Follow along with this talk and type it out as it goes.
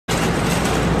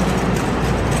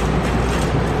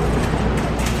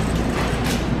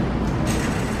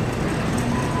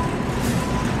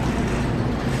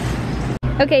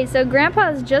Okay, so Grandpa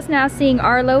is just now seeing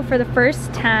Arlow for the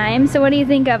first time. So what do you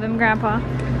think of him, Grandpa?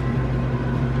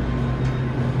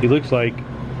 He looks like,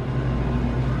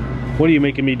 what are you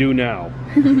making me do now?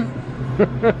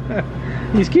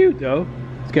 He's cute though.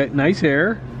 He's got nice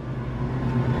hair.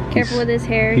 Careful with his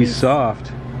hair. He's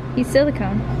soft. He's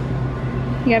silicone.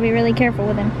 You gotta be really careful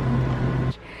with him.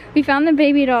 We found the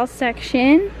baby doll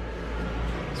section.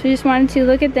 So we just wanted to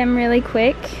look at them really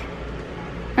quick.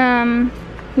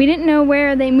 We didn't know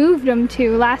where they moved them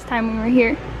to last time we were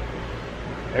here.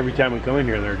 Every time we come in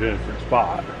here, they're in a different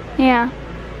spot. Yeah.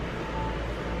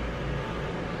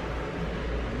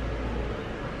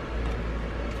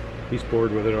 He's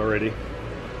bored with it already.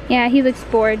 Yeah, he looks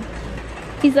bored.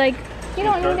 He's like, you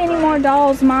don't need any more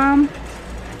dolls, Mom.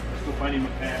 Let's go find him a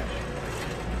patch.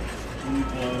 New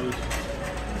clothes.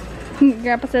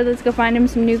 Grandpa said let's go find him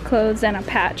some new clothes and a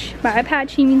patch. By a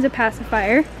patch, he means a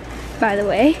pacifier, by the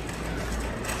way.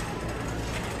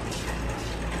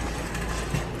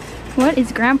 What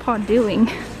is Grandpa doing?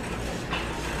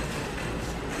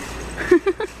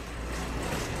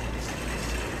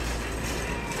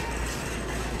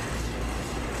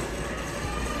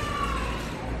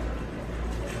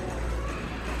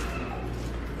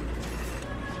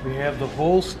 We have the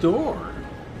whole store.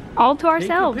 All to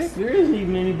ourselves. There isn't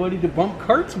even anybody to bump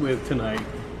carts with tonight.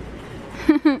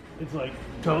 It's like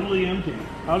totally empty.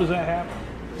 How does that happen?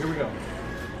 Here we go.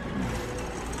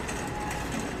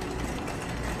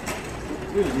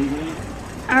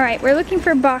 Alright, we're looking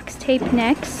for box tape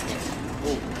next.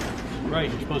 Oh, right,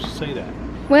 you're supposed to say that.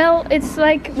 Well, it's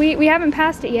like, we haven't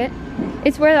passed it yet.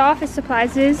 It's where the office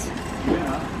supplies is.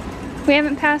 Yeah. We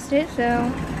haven't passed it, so...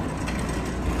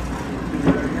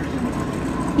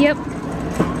 Yep.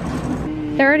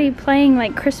 They're already playing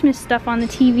like Christmas stuff on the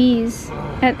TVs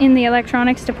in the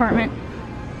electronics department.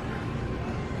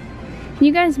 Can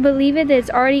you guys believe it that it's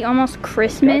already almost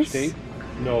Christmas?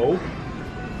 No.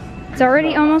 It's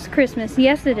already almost Christmas.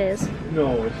 Yes, it is.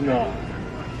 No, it's not.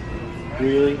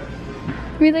 Really?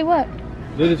 Really what?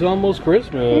 That it's almost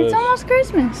Christmas. It's almost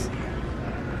Christmas.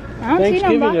 I don't see no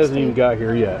Thanksgiving box hasn't tape. even got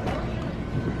here yet.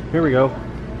 Here we go.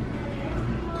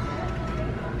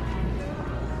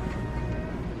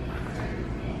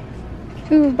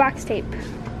 Ooh, box tape.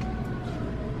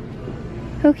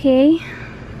 Okay.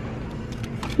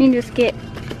 I'm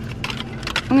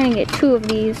gonna get 2 of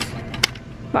these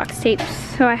box tapes.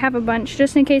 So I have a bunch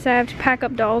just in case I have to pack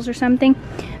up dolls or something.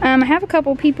 I have a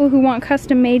couple people who want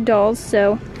custom made dolls,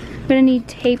 so I'm gonna need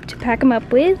tape to pack them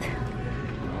up with.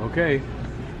 Okay.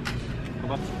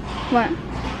 What?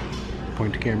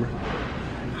 Point to camera.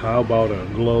 How about a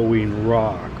glowing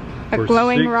rock? A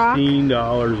glowing rock?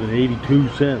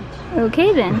 $16.82.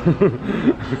 Okay then.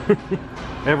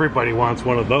 Everybody wants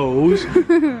one of those.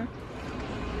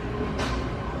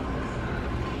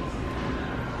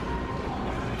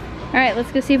 Alright,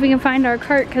 let's go see if we can find our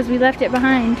cart because we left it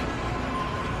behind.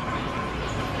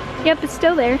 Yep, it's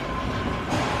still there.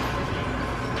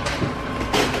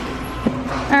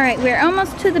 Alright, we're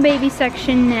almost to the baby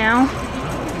section now.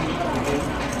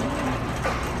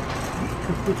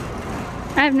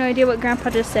 I have no idea what Grandpa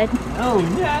just said. Oh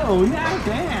no, not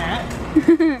that.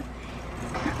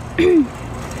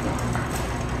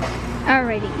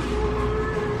 Alrighty.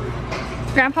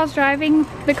 Grandpa's driving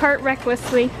the cart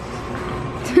recklessly.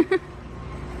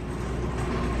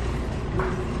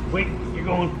 Wait, you're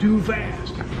going too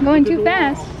fast. Going too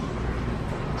fast.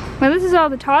 Well, this is all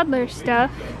the toddler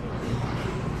stuff.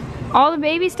 All the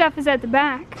baby stuff is at the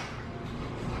back.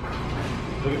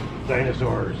 Look at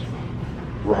dinosaurs.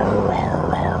 Rawr, rawr,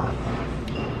 rawr.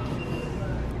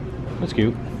 That's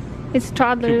cute. It's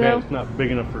toddler Too bad though. it's not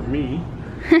big enough for me.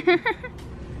 Here's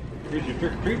your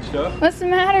trick or treat stuff. What's the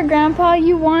matter, Grandpa?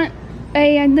 You want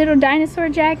a little dinosaur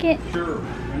jacket? Sure.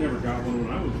 I never got one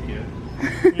when I was a kid.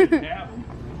 I didn't have them.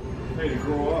 I had to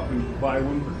grow up and buy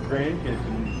one for grandkids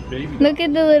and baby. Look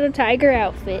at the little tiger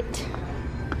outfit.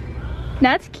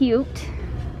 That's cute.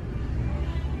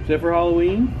 Is that for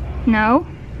Halloween? No,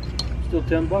 Still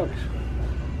 $10.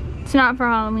 it's not for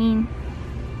Halloween.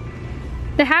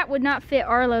 The hat would not fit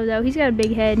Arlow though. He's got a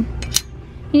big head.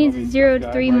 He needs a 0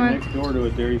 to 3 month. Next door to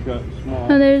it there, he's got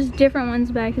small. Oh, there's different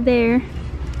ones back there.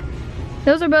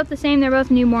 Those are both the same. They're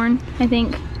both newborn, I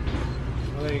think.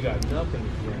 Well, they got nothing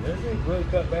here. They're really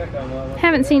cut back on a lot.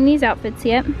 Haven't seen these outfits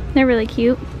yet. They're really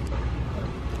cute.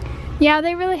 Yeah,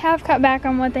 they really have cut back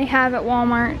on what they have at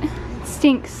Walmart. It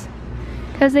stinks.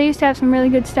 Because they used to have some really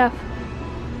good stuff.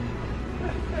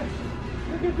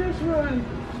 Look at this one.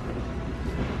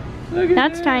 Look at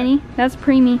That's that. tiny. That's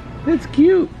preemie. That's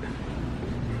cute.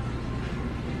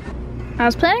 I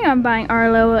was planning on buying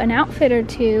Arlo an outfit or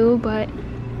two, but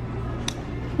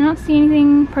don't see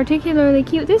anything particularly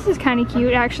cute. This is kind of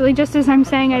cute, actually. Just as I'm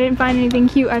saying I didn't find anything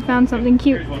cute, I found something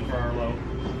cute. Here's one for Arlow.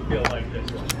 He'll like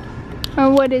this one. Oh,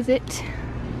 what is it?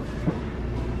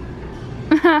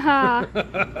 Haha.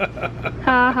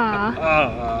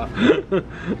 Haha.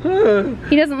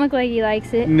 He doesn't look like he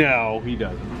likes it. No, he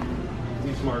doesn't.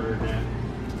 He's smarter than that.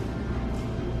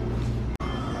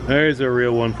 There's a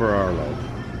real one for Arlow.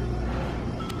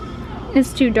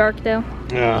 It's too dark though.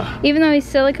 Even though he's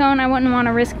silicone, I wouldn't want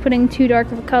to risk putting too dark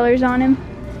of colors on him.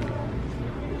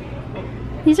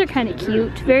 These are kind of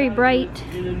cute, very bright.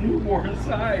 In a newborn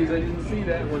size, I didn't see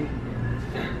that one.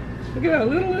 Look at how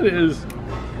little it is.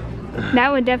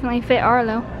 That would definitely fit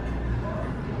Arlow.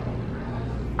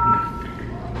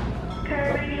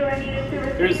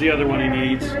 Here's the other one he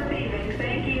needs.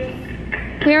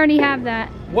 We already have that.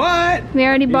 What? We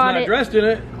already bought it. He's not dressed in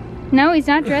it. No, he's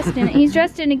not dressed in it. He's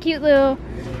dressed in a cute little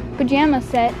pajama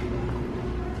set.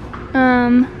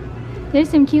 There's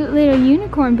some cute little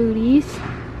unicorn booties.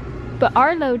 But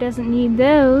Arlow doesn't need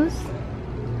those.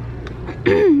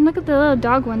 Look at the little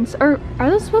dog ones. Or are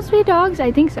those supposed to be dogs?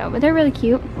 I think so, but they're really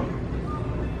cute.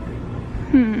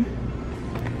 Well,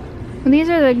 these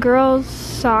are the girls'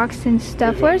 socks and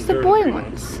stuff. Where's the boy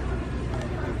ones?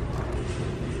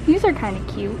 These are kind of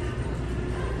cute.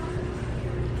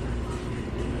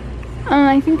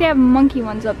 I think they have monkey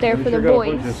ones up there for the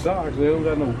boys. Got a bunch of socks. They don't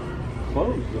got no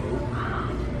clothes though.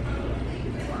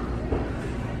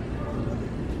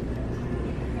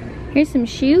 Here's some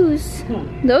shoes.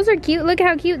 Those are cute. Look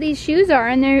how cute these shoes are,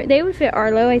 and they would fit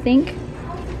Arlow, I think.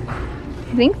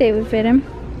 I think they would fit him.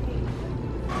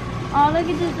 Oh, look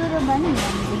at this little bunny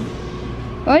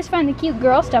onesie. We always find the cute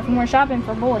girl stuff when we're shopping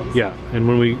for boys. Yeah, and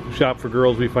when we shop for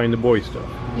girls, we find the boy stuff.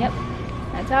 Yep,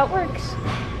 that's how it works.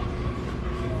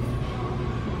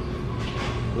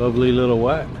 Lovely little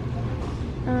what?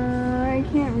 I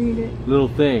can't read it. Little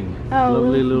thing. Oh,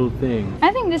 lovely little thing.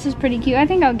 I think this is pretty cute. I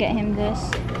think I'll get him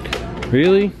this.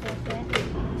 Really?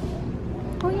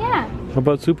 Oh yeah. How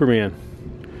about Superman?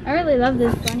 I really love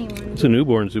this bunny one. It's a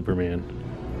newborn Superman.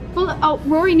 Full of, oh,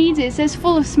 Rory needs it. It says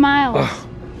full of smiles. Ugh.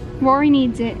 Rory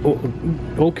needs it. Oh,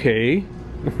 okay.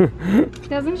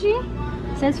 Doesn't she?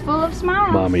 It says full of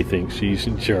smiles. Mommy thinks she's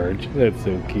in charge. That's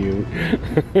so cute.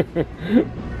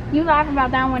 You laugh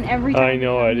about that one every time. I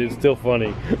know it. It's still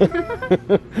funny.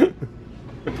 Alright,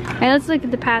 let's look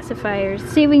at the pacifiers.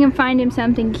 See if we can find him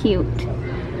something cute.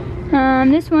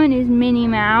 This one is Minnie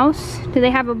Mouse. Do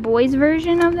they have a boys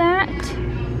version of that?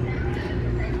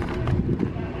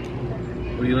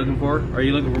 What are you looking for? Are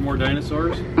you looking for more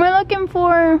dinosaurs? We're looking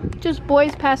for just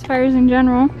boys pacifiers in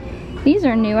general. These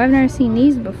are new. I've never seen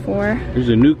these before. There's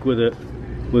a nuke with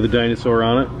a dinosaur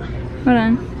on it. Hold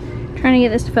on. Trying to get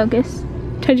this to focus.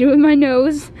 Touch it with my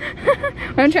nose.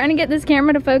 I'm trying to get this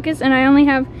camera to focus and I only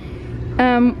have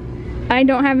I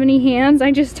don't have any hands.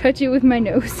 I just touch it with my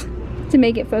nose to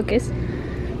make it focus.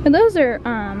 But those are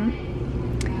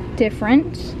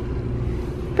different.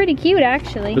 Pretty cute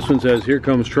actually. This one says here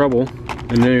comes trouble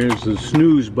and there's a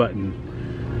snooze button.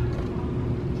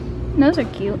 Those are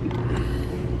cute.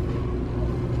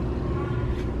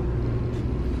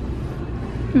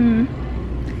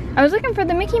 I was looking for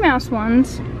the Mickey Mouse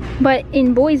ones, but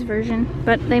in boys version,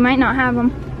 but they might not have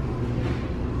them.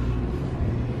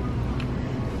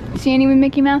 See any with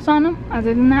Mickey Mouse on them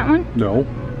other than that one? No.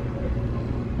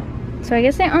 So I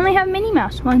guess they only have Minnie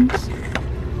Mouse ones.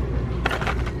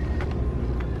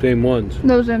 Same ones.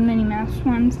 Those are Minnie Mouse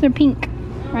ones. They're pink,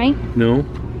 right? No.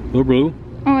 They're blue.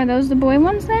 Oh, are those the boy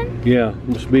ones then? Yeah,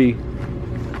 must be.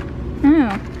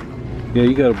 Oh. Yeah,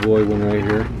 you got a boy one right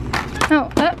here. Oh,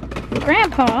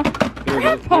 Grandpa.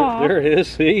 Grandpa. There it is,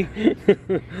 see?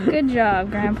 Good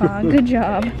job, Grandpa. Good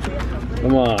job.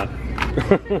 Come on.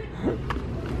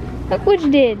 Look what you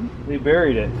did. We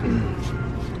buried it.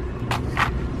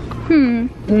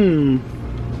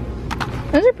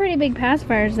 Those are pretty big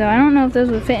pacifiers though. I don't know if those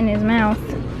would fit in his mouth.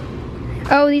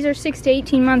 Oh, these are 6 to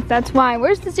 18 months. That's why.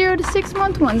 Where's the 0 to 6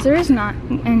 month ones? There is not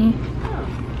any.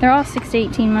 They're all 6 to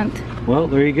 18 month. Well,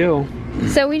 there you go.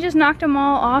 So we just knocked them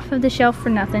all off of the shelf for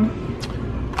nothing.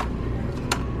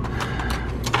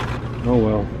 Oh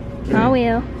well. Oh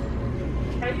well.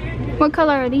 What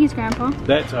color are these, Grandpa?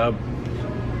 That's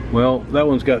well, that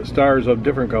one's got stars of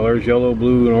different colors, yellow,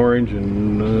 blue, and orange,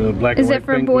 and black and white. Is it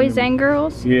for boys and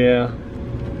girls? Yeah.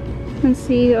 Let's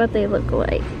see what they look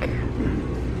like.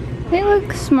 They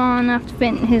look small enough to fit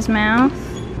in his mouth.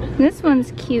 This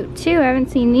one's cute too. I haven't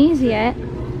seen these yet.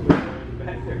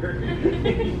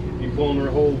 You're pulling her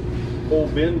whole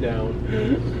bin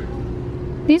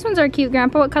down. These ones are cute,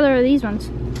 Grandpa. What color are these ones?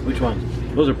 Which ones?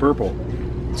 Those are purple.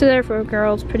 So they're for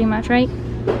girls, pretty much, right?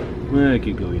 Well, it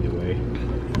could go either way.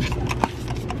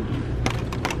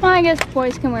 I guess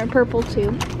boys can wear purple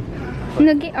too.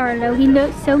 Look at Arlo, he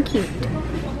looks so cute.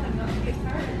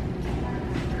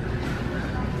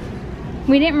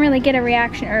 We didn't really get a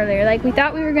reaction earlier. Like, we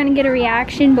thought we were gonna get a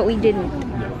reaction, but we didn't.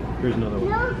 No, here's another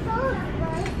one.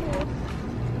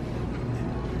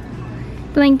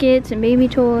 Blankets and baby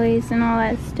toys and all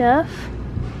that stuff.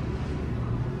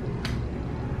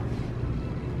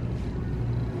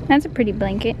 That's a pretty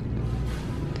blanket.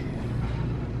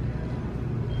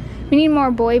 We need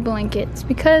more boy blankets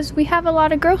because we have a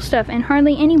lot of girl stuff and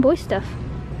hardly any boy stuff.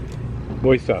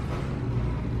 Boy stuff.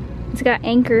 It's got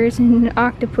anchors and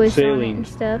octopus on it Sailing. and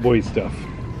stuff. Boy stuff.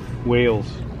 Whales.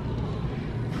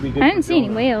 I didn't see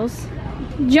any whales.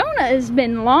 Jonah has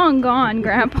been long gone,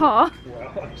 Grandpa.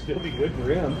 Well, it'd still be good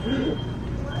for him.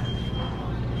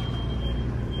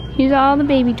 Here's all the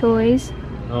baby toys.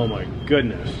 Oh my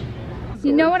goodness.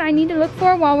 You know what I need to look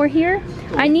for while we're here?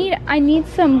 I need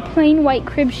some plain white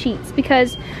crib sheets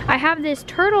because I have this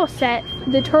turtle set,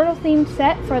 the turtle themed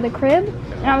set for the crib,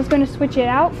 and I was going to switch it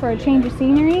out for a change of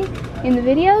scenery in the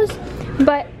videos,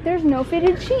 but there's no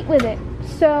fitted sheet with it.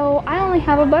 So I only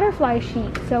have a butterfly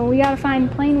sheet, so we gotta find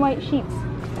plain white sheets.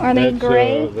 Are they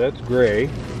gray? That's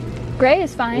gray. Gray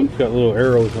is fine. It's got little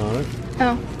arrows on it.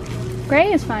 Oh,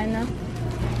 gray is fine though.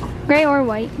 Gray or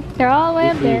white. They're all the way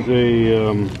up there. This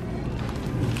is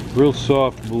a real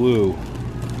soft blue.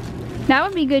 That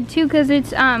would be good too, because it's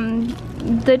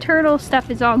the turtle stuff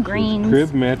is all greens.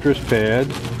 Crib mattress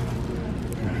pad.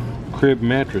 Crib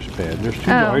mattress pad. There's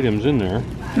two items in there.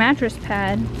 Mattress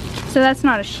pad. So that's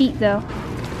not a sheet though.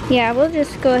 Yeah, we'll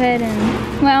just go ahead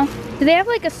and, well, do they have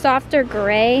like a softer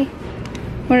gray?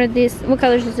 What are these? What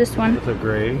colors is this one? It's a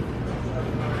gray.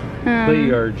 Play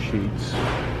yard sheets.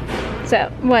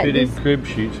 So what? Fitted crib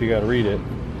sheets. You gotta read it.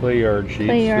 Play yard sheets.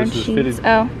 Play yard this is sheets.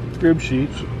 fitted crib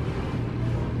sheets.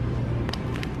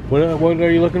 What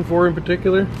are you looking for in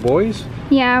particular? Boys?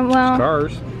 Yeah, well.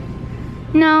 Cars.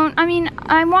 No, I mean,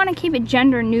 I want to keep it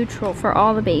gender neutral for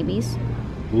all the babies.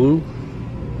 Blue?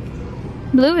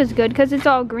 Blue is good because it's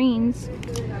all greens.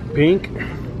 Pink?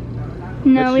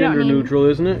 No, That's we don't gender need. neutral,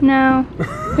 isn't it? No,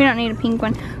 we don't need a pink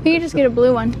one. We can just get a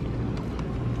blue one.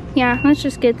 Yeah, let's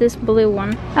just get this blue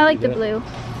one. I like the blue.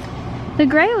 The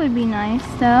gray would be nice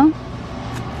though.